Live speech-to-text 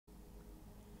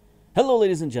Hello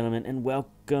ladies and gentlemen, and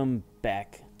welcome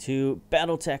back to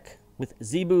Battletech with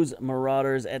Zebu's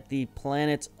Marauders at the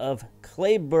planet of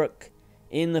Claybrook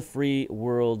in the Free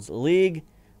Worlds League.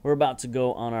 We're about to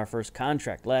go on our first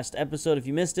contract. Last episode, if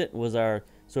you missed it, was our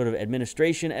sort of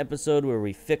administration episode where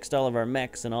we fixed all of our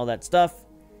mechs and all that stuff.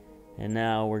 And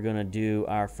now we're going to do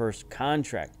our first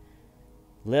contract.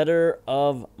 Letter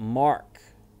of Marque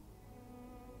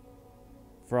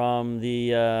from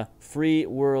the Free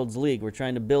Worlds League. We're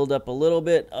trying to build up a little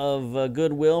bit of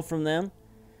goodwill from them.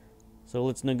 So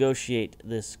let's negotiate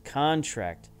this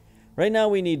contract. Right now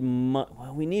we need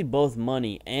we need both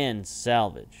money and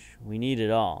salvage. We need it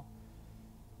all.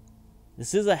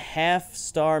 This is a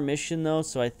half-star mission though,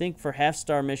 so I think for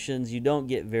half-star missions you don't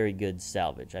get very good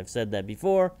salvage. I've said that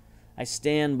before. I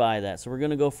stand by that. So we're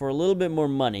going to go for a little bit more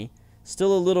money,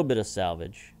 still a little bit of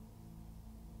salvage.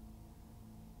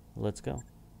 Let's go.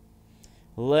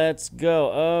 Let's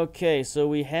go. Okay, so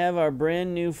we have our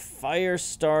brand new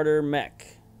FIRESTARTER mech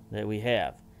that we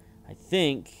have. I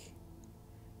think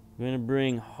we're going to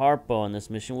bring Harpo on this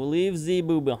mission. We'll leave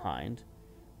Zebu behind.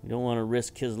 We don't want to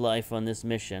risk his life on this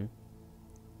mission.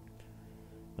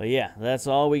 But yeah, that's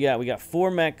all we got. We got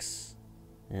 4 mechs,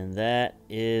 and that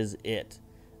is it.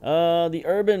 The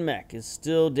urban mech is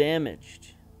still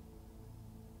damaged.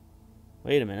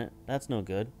 Wait a minute. That's no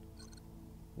good.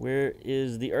 Where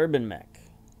is the urban mech?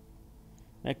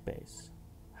 Mech base.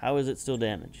 How is it still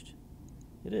damaged?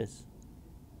 It is.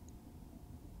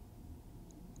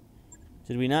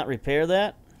 Did we not repair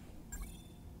that?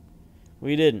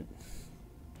 We didn't.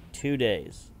 2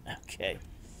 days. Okay.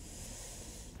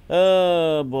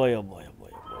 Oh boy, oh boy, oh boy,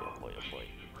 oh boy, oh boy,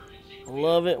 oh boy.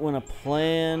 Love it when a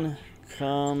plan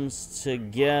comes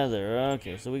together.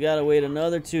 Okay, so we gotta wait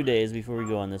another 2 days before we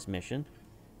go on this mission.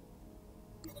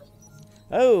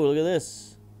 Oh, look at this.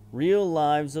 Real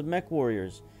lives of mech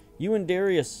warriors. You and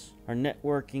Darius are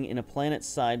networking in a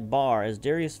planet-side bar. As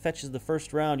Darius fetches the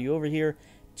first round, you overhear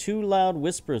 2 loud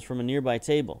whispers from a nearby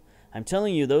table. I'm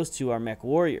telling you, those 2 are mech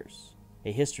warriors.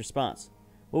 A hissed response.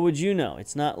 What would you know?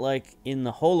 It's not like in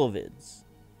the holovids.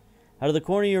 Out of the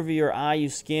corner of your eye, you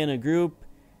scan a group,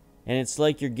 and it's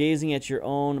like you're gazing at your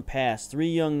own past. 3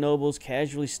 young nobles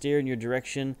casually stare in your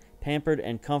direction, pampered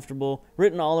and comfortable.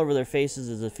 Written all over their faces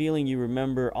is a feeling you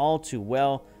remember all too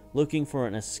well, looking for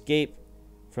an escape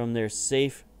from their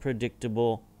safe,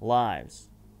 predictable lives.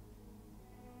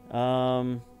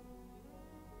 Invite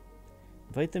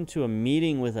them to a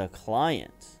meeting with a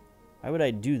client. Why would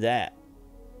I do that?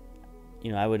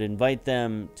 You know, I would invite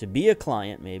them to be a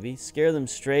client, maybe. Scare them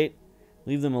straight.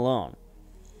 Leave them alone.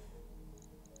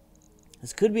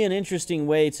 This could be an interesting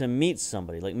way to meet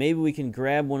somebody. Like maybe we can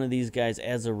grab one of these guys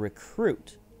as a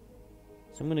recruit.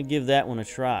 So I'm going to give that one a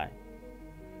try.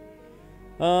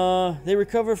 They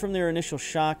recover from their initial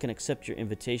shock and accept your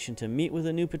invitation to meet with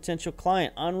a new potential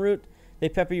client. En route, they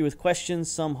pepper you with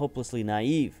questions, some hopelessly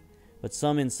naive, but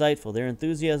some insightful. Their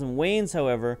enthusiasm wanes,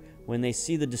 however, when they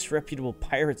see the disreputable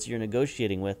pirates you're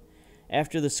negotiating with.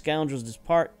 After the scoundrels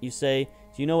depart, you say,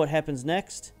 "Do you know what happens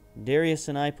next? Darius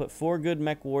and I put 4 good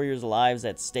mech warriors' lives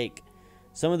at stake.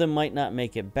 Some of them might not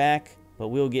make it back, but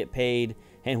we'll get paid,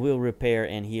 and we'll repair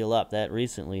and heal up." That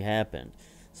recently happened,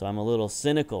 so I'm a little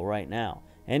cynical right now.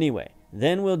 Anyway,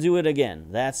 then we'll do it again.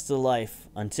 That's the life,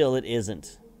 until it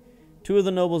isn't. 2 of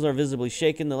the nobles are visibly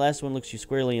shaken. The last one looks you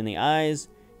squarely in the eyes.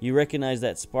 You recognize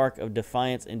that spark of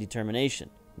defiance and determination.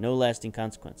 No lasting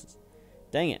consequences.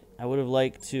 Dang it, I would have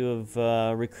liked to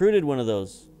have recruited one of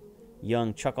those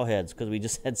young chuckleheads because we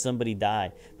just had somebody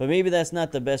die. But maybe that's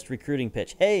not the best recruiting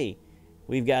pitch. Hey,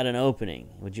 we've got an opening.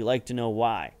 Would you like to know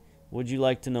why? Would you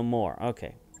like to know more?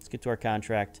 Okay, let's get to our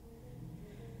contract.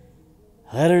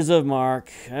 Letters of Marque.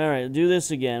 All right, do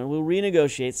this again. We'll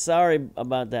renegotiate. Sorry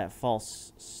about that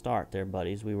false start there,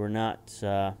 buddies. We were not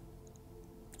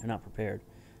prepared.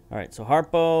 All right, so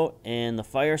Harpo and the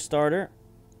FIRESTARTER.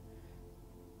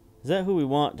 Is that who we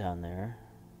want down there?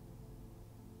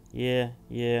 Yeah.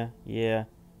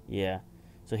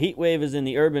 So Heatwave is in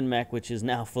the urban mech, which is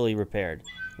now fully repaired.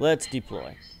 Let's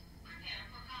deploy.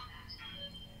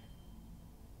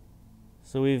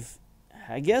 So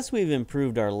I guess we've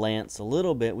improved our lance a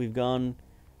little bit. We've gone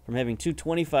from having 2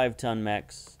 25-ton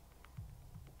mechs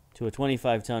to a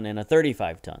 25-ton and a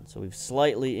 35-ton. So we've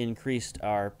slightly increased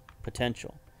our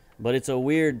potential. But it's a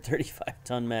weird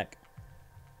 35-ton mech.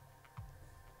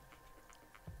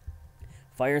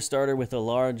 FIRESTARTER with a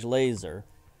large laser.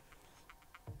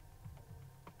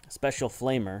 A special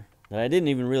flamer that I didn't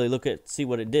even really look at, see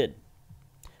what it did.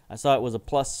 I saw it was a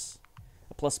plus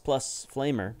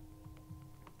flamer,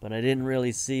 but I didn't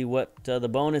really see what the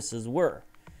bonuses were.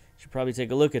 Should probably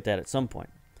take a look at that at some point.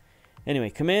 Anyway,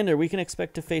 Commander, we can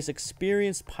expect to face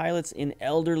experienced pilots in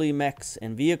elderly mechs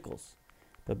and vehicles.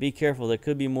 But be careful, there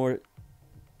could be more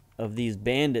of these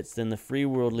bandits than the Free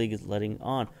World League is letting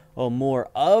on. Oh, more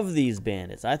of these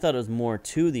bandits. I thought it was more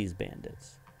to these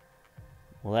bandits.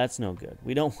 Well, that's no good.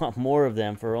 We don't want more of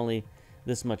them for only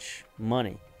this much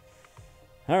money.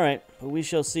 Alright, but we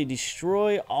shall see.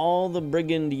 Destroy all the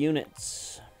brigand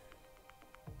units.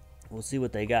 We'll see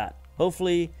what they got.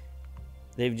 Hopefully,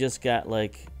 they've just got,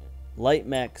 like, light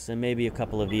mechs and maybe a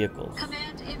couple of vehicles.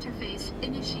 Command interface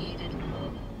initiated.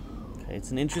 Okay,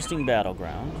 it's an interesting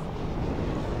battleground.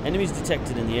 Enemies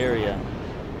detected in the area.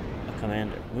 A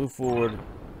commander. Move forward.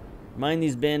 Remind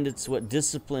these bandits what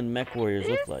disciplined mech warriors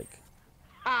look like.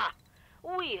 Ha!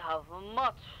 We have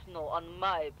much snow on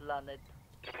my planet.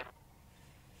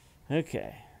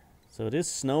 Okay, so it is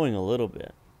snowing a little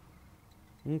bit.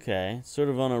 Okay, sort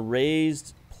of on a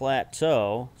raised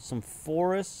plateau, some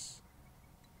forests,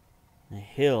 a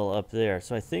hill up there.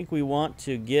 So I think we want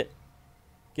to get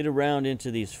around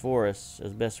into these forests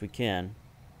as best we can.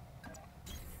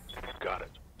 Got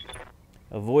it.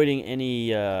 Avoiding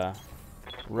any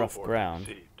rough ground.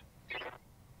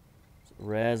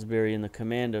 Raspberry in the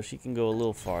commando, she can go a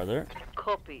little farther.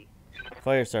 Copy.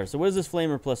 Firestarter. So what does this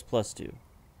Flamer plus do?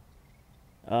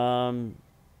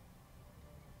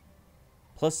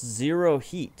 Plus 0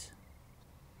 heat.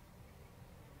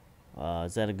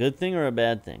 Is that a good thing or a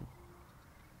bad thing?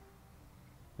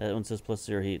 That one says plus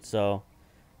 0 heat. So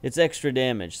it's extra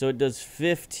damage. So it does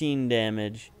 15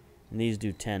 damage. And these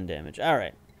do 10 damage.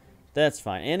 Alright. That's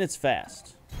fine. And it's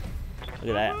fast.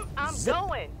 Look at that. I'm Zip.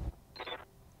 going.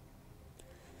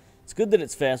 It's good that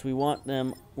it's fast. We want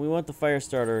them. We want the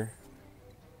Firestarter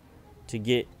to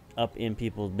get up in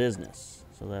people's business.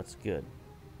 So that's good.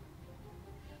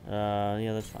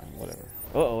 Yeah, that's fine. Whatever.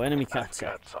 Uh-oh, enemy contact.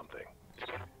 Got something.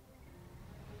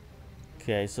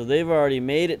 Okay, so they've already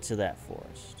made it to that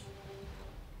forest.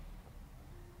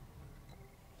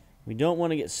 We don't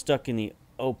want to get stuck in the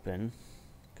open,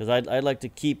 because I'd like to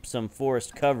keep some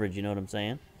forest coverage, you know what I'm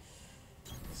saying?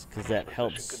 Because that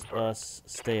helps us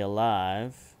stay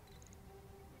alive.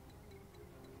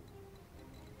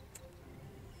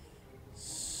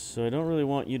 So I don't really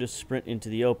want you to sprint into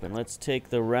the open. Let's take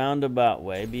the roundabout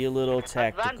way. Be a little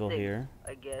tactical Advancing, here.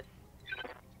 I guess.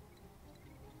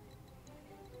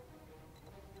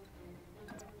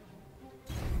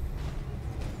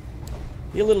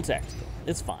 Be a little tactical.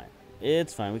 It's fine.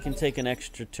 It's fine. We can take an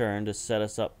extra turn to set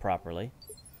us up properly.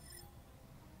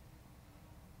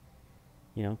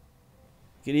 You know,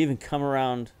 you could even come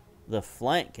around the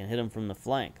flank and hit him from the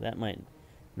flank. That might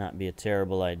not be a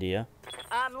terrible idea.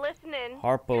 I'm listening.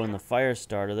 Harpo and the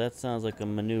Firestarter. That sounds like a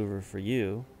maneuver for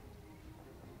you.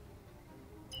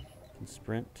 Can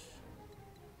sprint.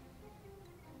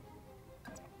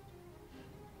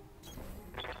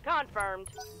 Confirmed.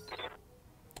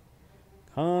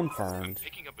 Confirmed. I'm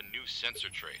picking up a new sensor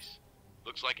trace.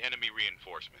 Looks like enemy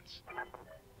reinforcements.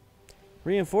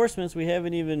 Reinforcements? We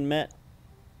haven't even met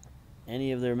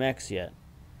any of their mechs yet.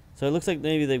 So it looks like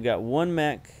maybe they've got one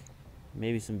mech,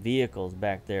 maybe some vehicles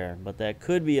back there, but that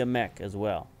could be a mech as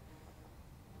well.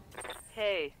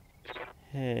 Hey.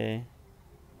 Hey.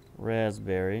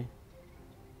 Raspberry.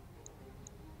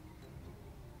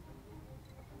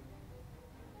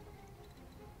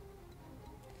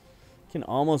 You can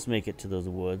almost make it to those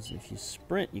woods. If you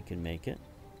sprint, you can make it.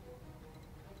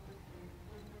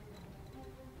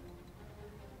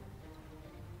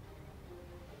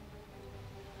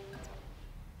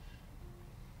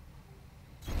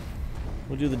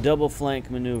 We'll do the double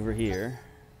flank maneuver here.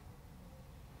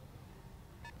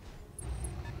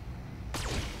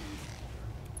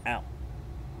 Ow.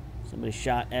 Somebody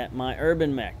shot at my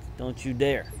urban mech. Don't you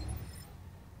dare.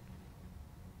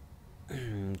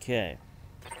 Okay.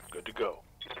 Good to go.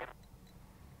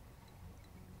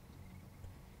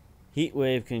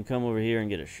 Heatwave can come over here and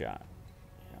get a shot.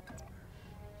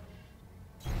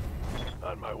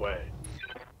 On my way.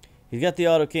 He's got the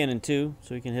autocannon too,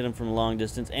 so he can hit him from a long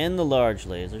distance, and the large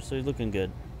laser, so he's looking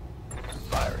good.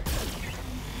 Firing.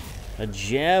 A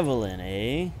javelin,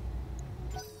 eh?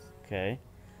 Okay.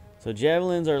 So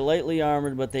javelins are lightly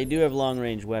armored, but they do have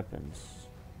long-range weapons.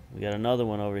 We got another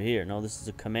one over here. No, this is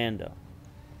a commando.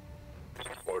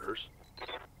 Orders.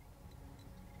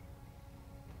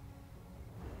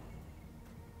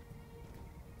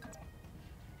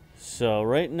 So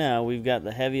right now we've got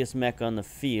the heaviest mech on the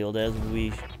field, as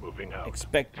we Moving out.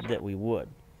 expected that we would.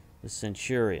 The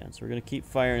Centurion. So we're going to keep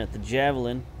firing at the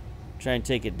javelin. Try and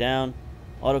take it down.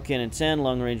 Autocannon 10,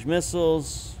 long-range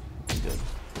missiles. Good.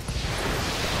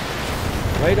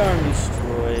 Right arm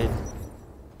destroyed.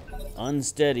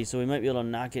 Unsteady, so we might be able to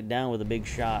knock it down with a big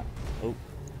shot. Oh.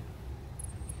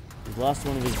 He's lost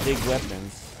one of his big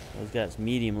weapons. He's got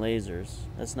medium lasers.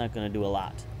 That's not going to do a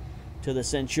lot to the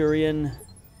Centurion.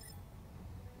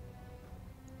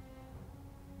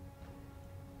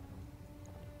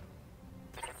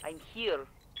 I'm here.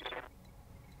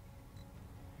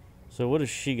 So what does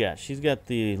she got? She's got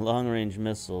the long-range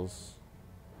missiles.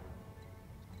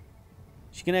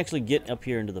 She can actually get up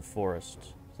here into the forest.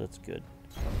 So that's good.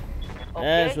 Okay,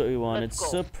 That's what we wanted. let's go.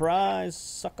 Surprise,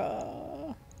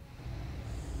 sucker!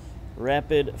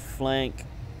 Rapid flank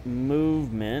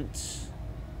movement.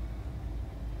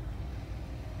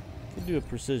 Could do a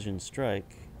precision strike.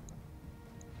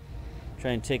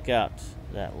 Try and take out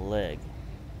that leg.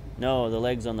 No, the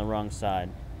leg's on the wrong side.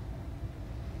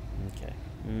 Okay.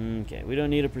 Okay, we don't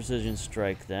need a precision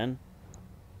strike then.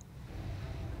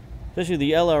 Especially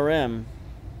the LRM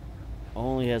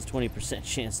only has 20%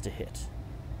 chance to hit.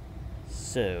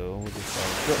 So, we'll just try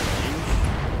short range.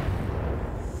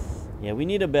 Yeah, we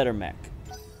need a better mech.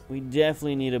 We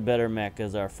definitely need a better mech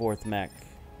as our fourth mech.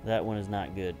 That one is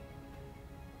not good.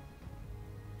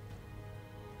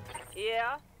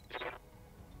 Yeah.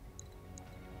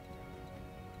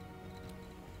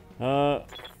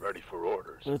 Ready for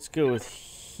orders. Let's go with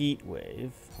Heat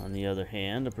Wave. On the other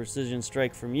hand, a precision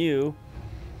strike from you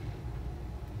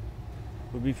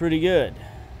would be pretty good.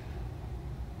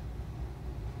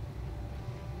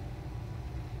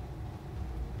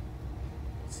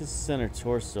 What's his center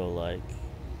torso like?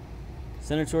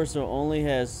 Center torso only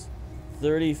has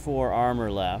 34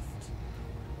 armor left.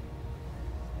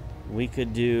 We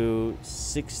could do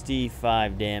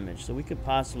 65 damage, so we could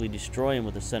possibly destroy him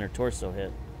with a center torso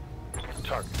hit.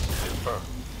 Target confirmed.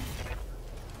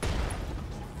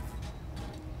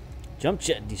 Jump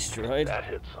jet destroyed. That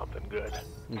hit something good.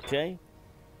 Okay.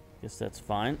 Guess that's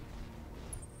fine.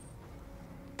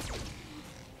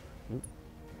 Oop.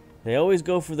 They always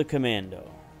go for the commando.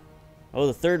 Oh,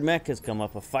 the third mech has come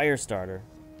up, a Firestarter.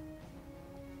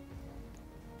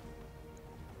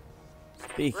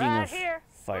 Speaking Right of here.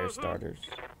 Firestarters.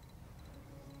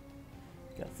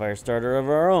 Got a Firestarter of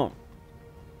our own.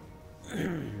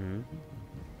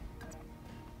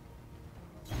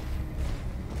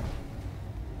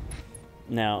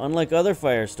 Now, unlike other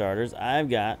Firestarters, I've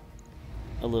got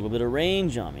a little bit of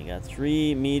range on me. Got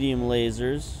 3 medium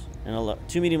lasers and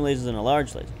 2 medium lasers and a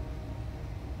large laser.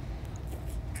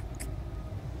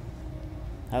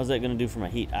 How's that going to do for my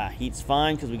heat? Ah, heat's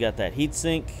fine because we got that heat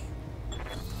sink.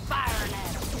 Firing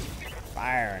at him.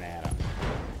 Firing at him.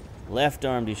 Left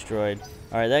arm destroyed.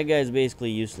 Alright, that guy's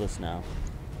basically useless now.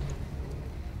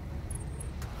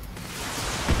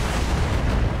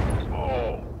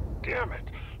 Oh, damn it.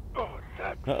 Oh,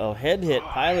 that. Uh-oh, head hit,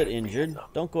 pilot injured.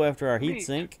 Don't go after our heat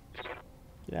sink.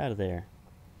 Get out of there.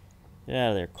 Get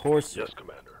out of there. Course. Yes,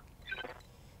 Commander.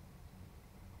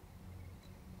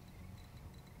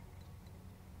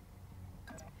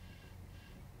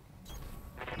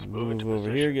 Move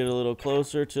over here, get a little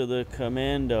closer to the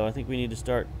commando. I think we need to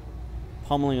start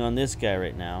pummeling on this guy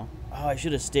right now. Oh, I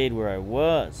should have stayed where I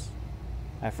was.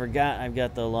 I forgot I've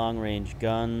got the long-range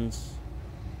guns.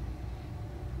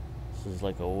 This is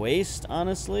like a waste,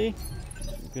 honestly.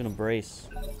 I'm gonna brace.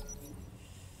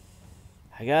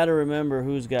 I gotta remember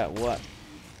who's got what.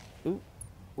 Oop,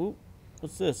 oop,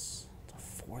 what's this? The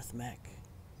fourth mech.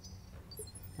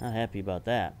 Not happy about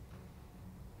that.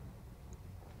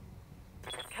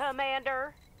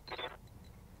 Commander.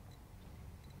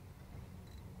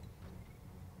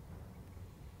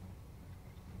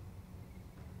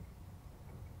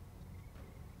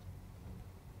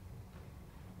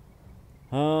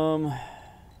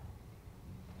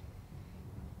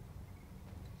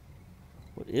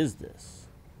 What is this?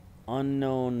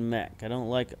 Unknown mech. I don't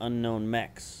like unknown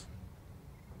mechs.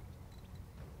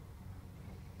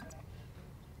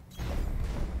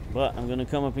 But I'm gonna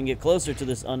come up and get closer to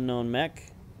this unknown mech.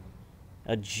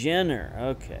 A Jenner.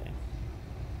 Okay.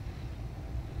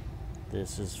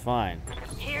 This is fine.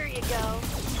 Here you go.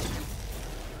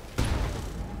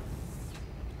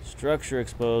 Structure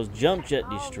exposed. Jump jet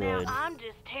destroyed. Oh, now I'm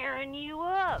just tearing you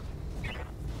up.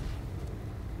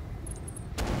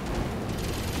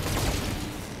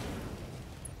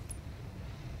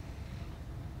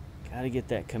 Gotta get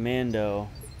that commando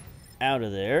out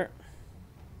of there.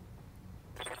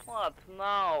 What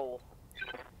now?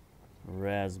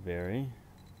 Raspberry.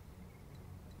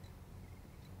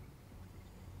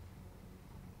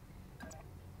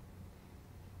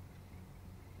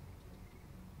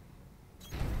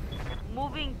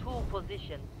 Moving to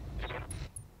position.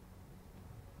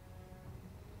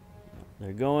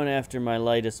 They're going after my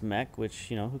lightest mech, which,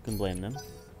 you know, who can blame them?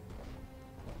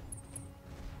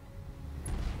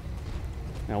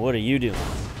 Now, what are you doing?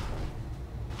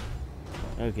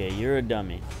 Okay, you're a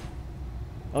dummy.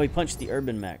 Oh, he punched the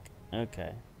urban mech.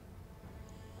 Okay.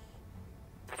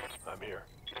 I'm here.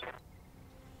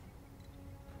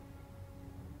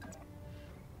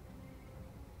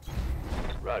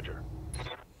 Roger.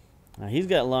 Now, he's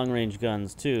got long-range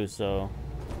guns too, so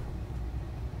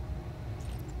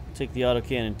take the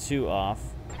autocannon 2 off.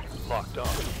 Locked on.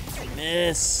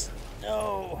 Miss.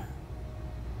 No.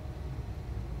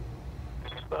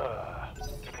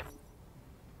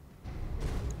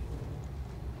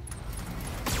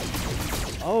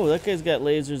 Oh, that guy's got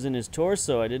lasers in his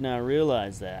torso. I did not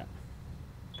realize that.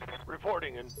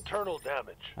 Reporting internal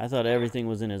damage. I thought everything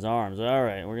was in his arms.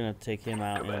 Alright, we're going to take him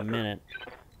out in a minute.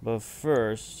 But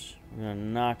first, we're going to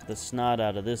knock the snot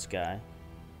out of this guy.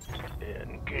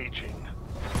 Engaging.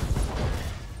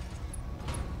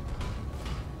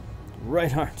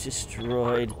 Right arm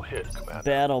destroyed. Critical hit, Commander.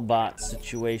 Battle bot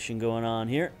situation going on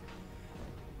here.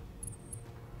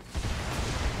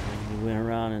 And he went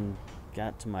around and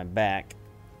got to my back.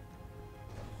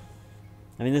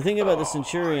 I mean, the thing about the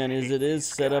Centurion is it is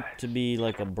set up to be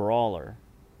like a brawler.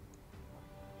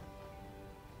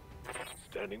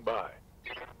 Standing by.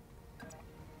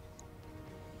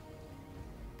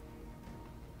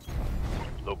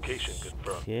 Location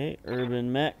confirmed. Okay,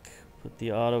 urban mech. Put the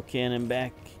autocannon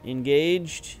back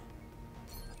engaged.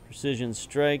 Precision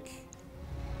strike.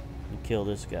 And kill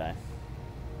this guy.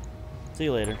 See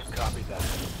you later. Copy that.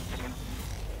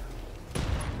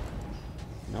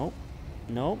 Nope.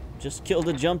 Nope. Just killed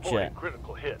a jump jet. Reporting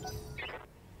critical hit.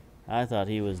 I thought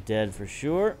he was dead for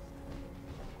sure.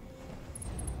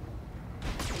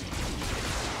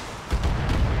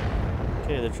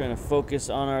 Okay, they're trying to focus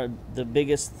on the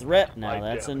biggest threat now. Light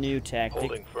That's a damage. new tactic.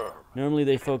 Holding firm. Normally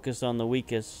they focus on the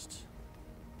weakest.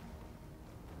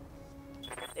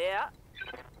 Yeah.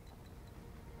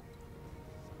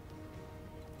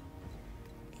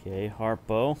 Okay,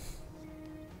 Harpo.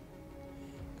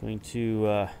 Going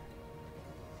to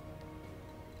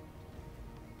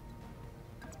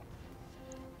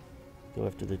go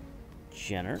after the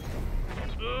Jenner.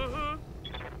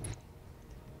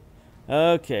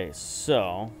 Okay,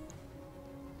 so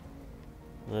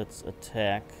let's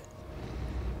attack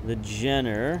the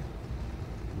Jenner,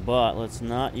 but let's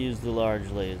not use the large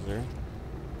laser.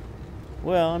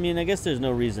 Well, I mean, I guess there's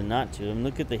no reason not to. I mean,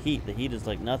 look at the heat. The heat is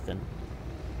like nothing.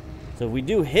 So if we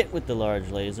do hit with the large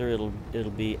laser,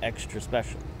 it'll be extra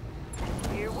special.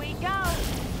 Here we go.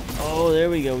 Oh, there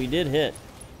we go. We did hit.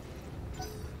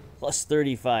 Plus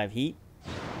 35 heat.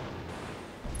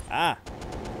 Ah.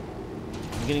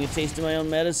 I'm getting a taste of my own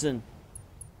medicine.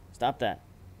 Stop that.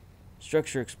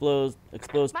 Structure explodes My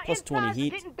plus 20 insides are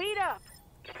heat. getting beat up.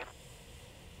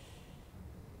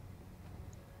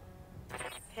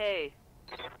 Hey.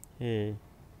 Hey.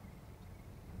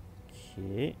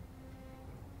 Okay.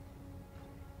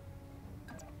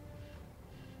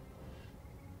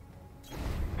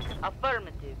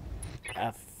 Affirmative.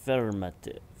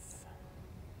 Affirmative.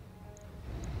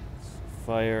 Let's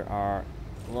fire our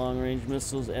long-range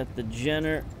missiles at the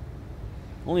Jenner.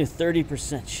 Only a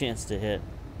 30% chance to hit.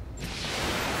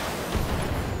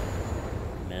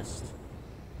 Missed.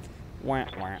 Wah,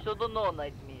 wah. Shoulda known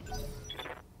I'd miss.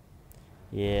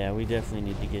 Yeah, we definitely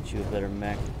need to get you a better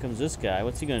mech. Here comes this guy.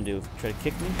 What's he gonna do? Try to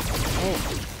kick me?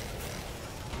 Oh.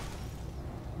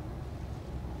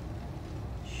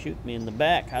 Shoot me in the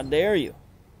back. How dare you?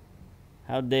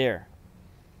 How dare?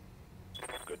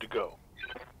 Good to go.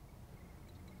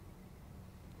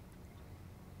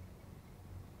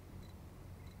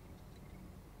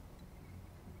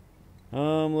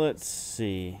 Let's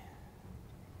see.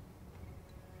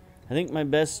 I think my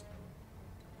best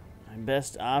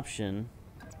option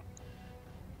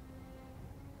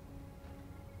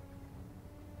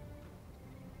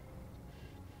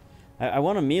I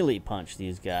want to melee punch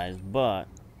these guys, but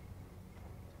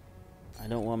I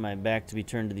don't want my back to be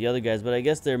turned to the other guys, but I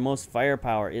guess their most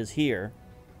firepower is here.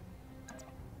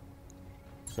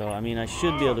 So, I mean, I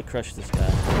should be able to crush this guy.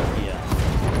 Yeah.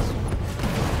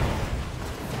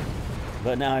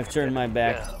 But now I've turned my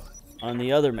back on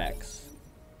the other mechs.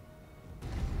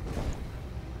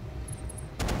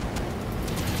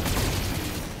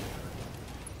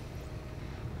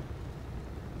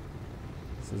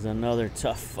 This is another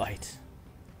tough fight.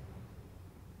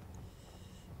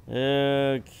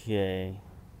 Okay.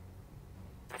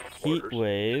 Heat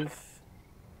wave.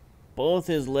 Both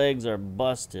his legs are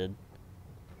busted.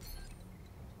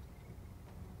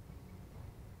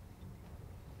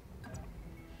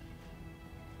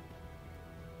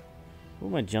 What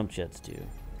do my jump jets do?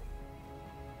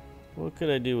 What could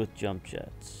I do with jump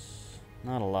jets?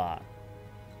 Not a lot.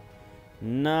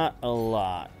 Not a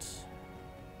lot.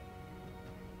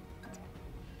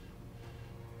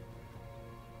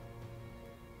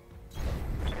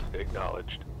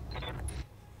 Acknowledged.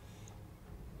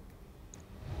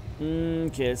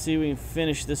 Okay, let's see if we can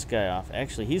finish this guy off.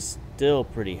 Actually, he's still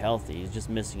pretty healthy. He's just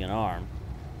missing an arm.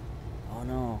 Oh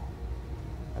no.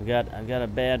 I've got a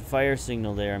bad fire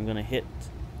signal there. I'm gonna hit.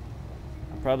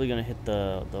 I'm probably gonna hit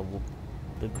the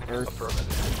earth.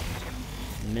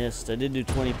 Missed. I did do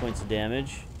 20 points of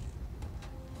damage.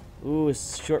 Ooh, a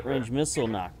short-range missile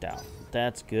knocked out.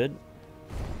 That's good.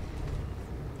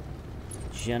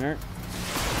 Jenner.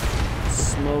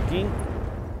 Smoking.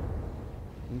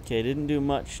 Okay, didn't do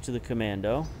much to the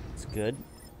commando. It's good.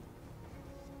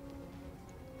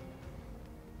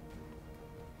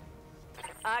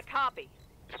 I copy.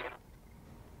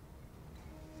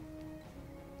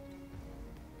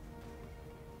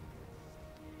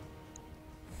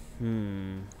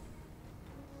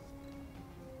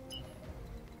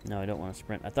 No, I don't want to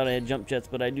sprint. I thought I had jump jets,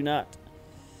 but I do not.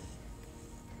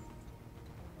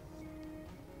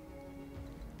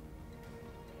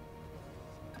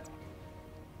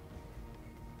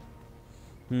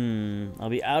 I'll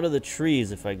be out of the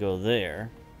trees if I go there.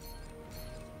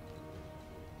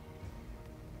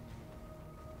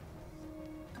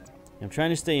 I'm trying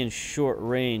to stay in short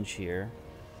range here.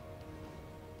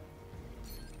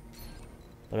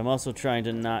 But I'm also trying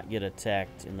to not get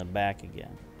attacked in the back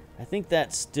again. I think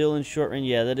that's still in short range.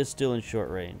 Yeah, that is still in short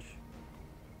range.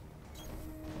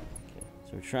 Okay,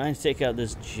 so we're trying to take out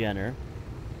this Jenner.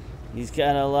 He's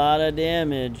got a lot of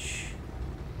damage.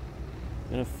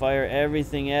 Gonna fire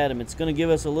everything at him. It's gonna give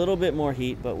us a little bit more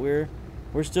heat, but we're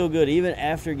still good. Even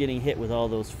after getting hit with all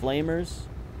those flamers,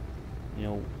 you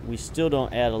know, we still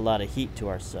don't add a lot of heat to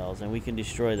ourselves, and we can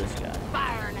destroy this guy.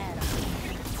 Firing at him.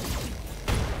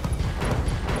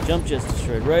 Jump jets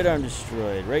destroyed. Right arm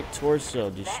destroyed. Right torso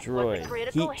destroyed.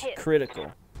 critical Heat hit.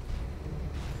 critical.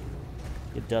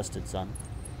 Get dusted, son.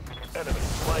 Enemy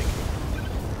flanking.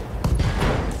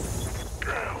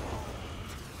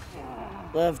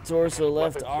 Left torso,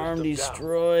 left Weapon arm system down.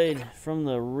 destroyed from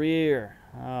the rear.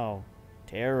 Oh,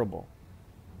 terrible.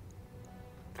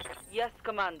 Yes,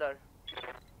 Commander.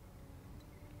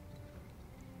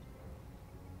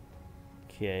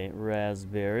 Okay,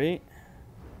 raspberry.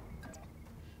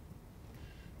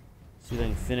 See if I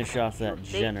can finish off that Think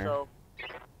Jenner. so.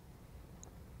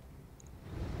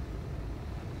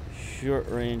 Short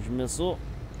range missile.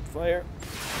 Fire.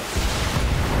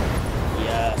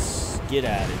 Yes. Get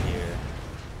out of here.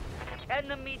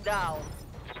 Enemy down.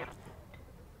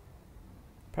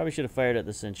 Probably should have fired at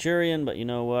the Centurion, but you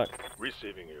know what?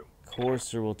 Receiving you.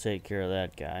 Courser will take care of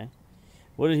that guy.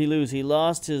 What did he lose? He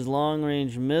lost his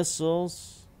long-range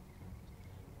missiles.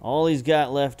 All he's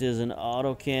got left is an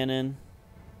autocannon.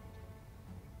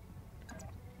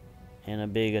 And a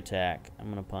big attack. I'm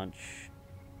gonna punch.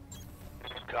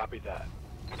 Copy that.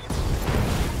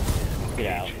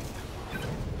 Get out.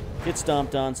 Get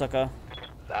stomped on, sucker.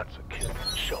 That's a kill.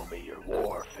 Show me your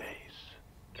war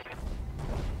face.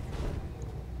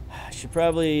 I should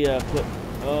probably put...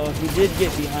 Oh, he did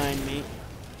get behind me.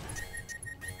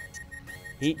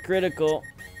 Heat critical.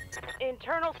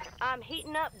 Internal. I'm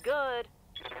heating up good.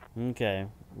 Okay.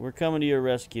 We're coming to your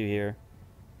rescue here.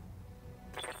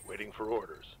 Waiting for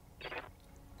orders.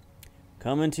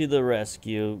 Coming to the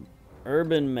rescue.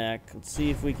 Urban mech. Let's see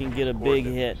if we can get a big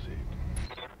hit. Received.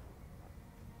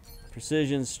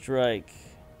 Precision strike.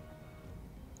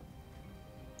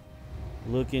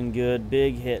 Looking good.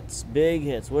 Big hits. Big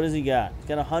hits. What has he got? He's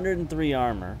got 103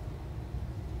 armor.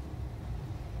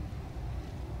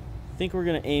 I think we're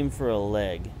going to aim for a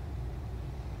leg.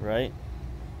 Right?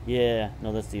 Yeah.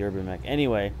 No, that's the urban mech.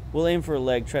 Anyway, we'll aim for a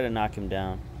leg. Try to knock him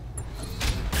down.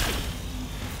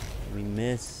 We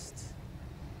missed.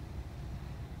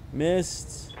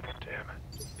 Missed. Damn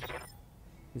it.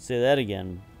 You say that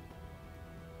again,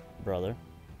 brother.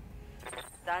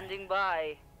 Standing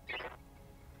by.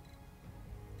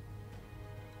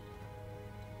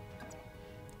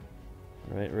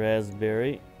 Right,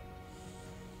 raspberry.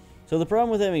 So the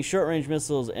problem with having short-range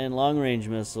missiles and long-range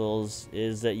missiles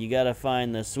is that you gotta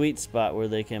find the sweet spot where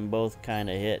they can both kind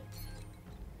of hit.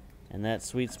 And that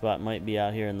sweet spot might be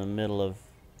out here in the middle of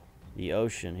the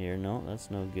ocean here. No, that's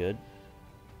no good.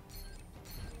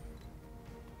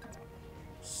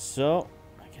 So,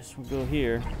 I guess we'll go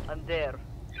here. I'm there.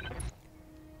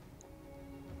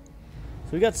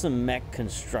 So we got some mech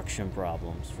construction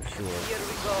problems for sure. Here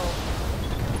we go.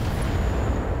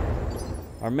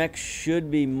 Our mechs should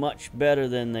be much better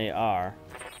than they are.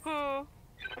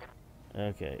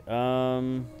 Okay,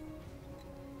 so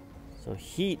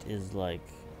heat is like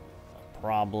a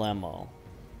problemo.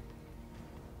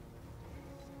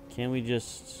 Can we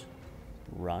just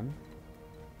run?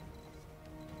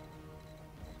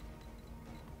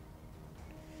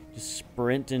 Just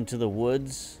sprint into the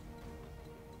woods.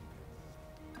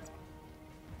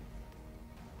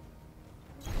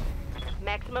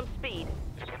 Maximum speed.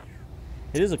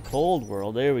 It is a cold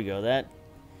world. There we go. That,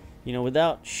 you know,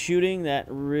 without shooting, that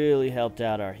really helped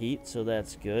out our heat, so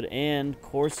that's good. And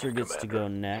Courser gets to go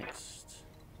next.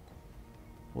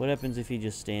 What happens if he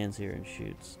just stands here and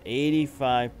shoots?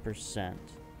 85%.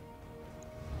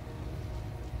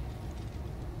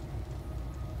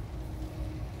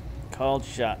 Called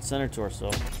shot. Center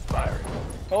torso. Firing.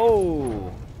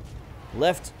 Oh!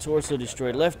 Left torso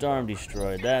destroyed. Left arm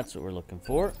destroyed. That's what we're looking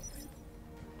for.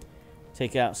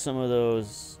 Take out some of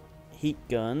those heat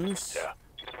guns. Yeah.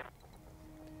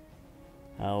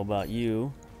 How about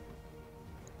you?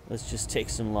 Let's just take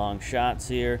some long shots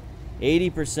here.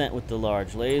 80% with the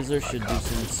large laser should do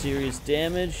some serious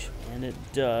damage, and it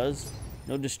does.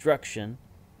 No destruction.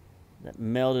 That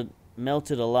melted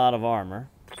a lot of armor.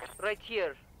 Right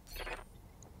here.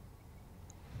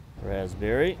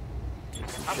 Raspberry. Take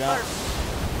some Up shots. first.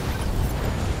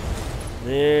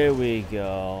 There we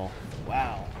go.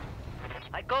 Wow.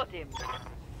 I got him.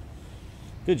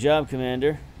 Good job,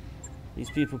 Commander.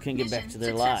 These people can get back Mission to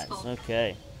their successful. lives.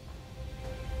 Okay.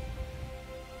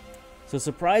 So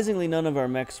surprisingly, none of our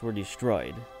mechs were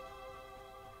destroyed.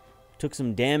 Took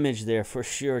some damage there for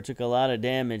sure. Took a lot of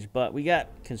damage, but we got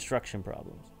construction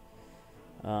problems.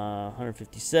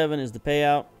 157 is the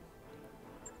payout.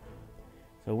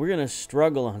 So we're going to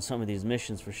struggle on some of these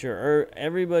missions for sure.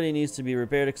 Everybody needs to be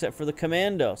repaired except for the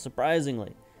Commando,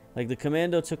 surprisingly. Like, the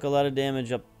Commando took a lot of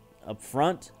damage up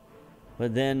front,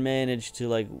 but then managed to,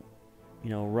 like, you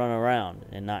know, run around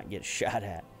and not get shot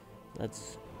at.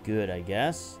 That's good, I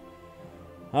guess.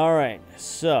 Alright,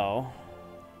 so...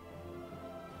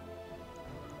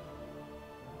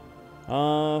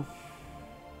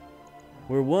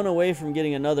 we're one away from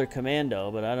getting another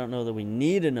Commando, but I don't know that we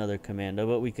need another Commando,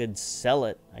 but we could sell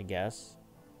it, I guess.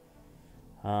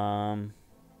 We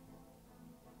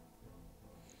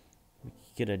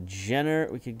could get a Jenner.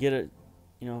 We could get a,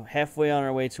 you know, halfway on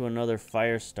our way to another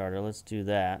Firestarter. Let's do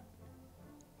that.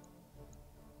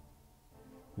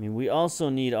 I mean, we also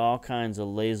need all kinds of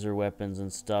laser weapons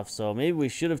and stuff, so maybe we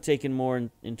should have taken more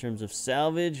in terms of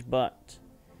salvage, but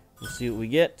we'll see what we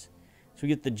get. So we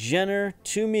get the Jenner,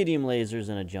 2 medium lasers,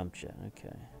 and a jump jet.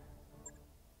 Okay.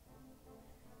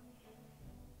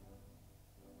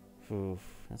 Oof,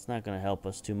 that's not going to help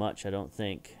us too much, I don't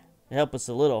think. It'll help us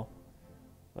a little,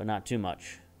 but not too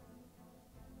much.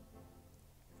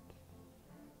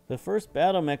 The first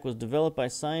battle mech was developed by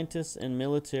scientists and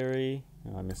military...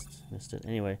 Oh, I missed it.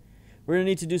 Anyway, we're going to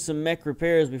need to do some mech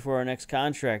repairs before our next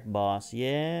contract, boss.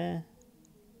 Yeah.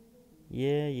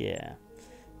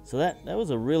 So that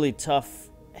was a really tough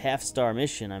half-star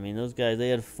mission. I mean, those guys, they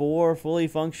had 4 fully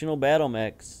functional battle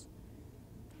mechs.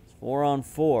 It's 4 on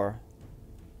 4.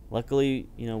 Luckily,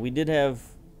 you know, we did have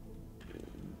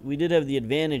the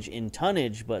advantage in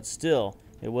tonnage, but still,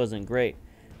 it wasn't great.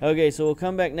 Okay, so we'll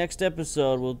come back next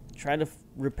episode. We'll try to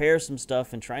repair some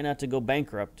stuff and try not to go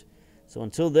bankrupt. So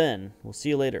until then, we'll see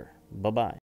you later. Bye-bye.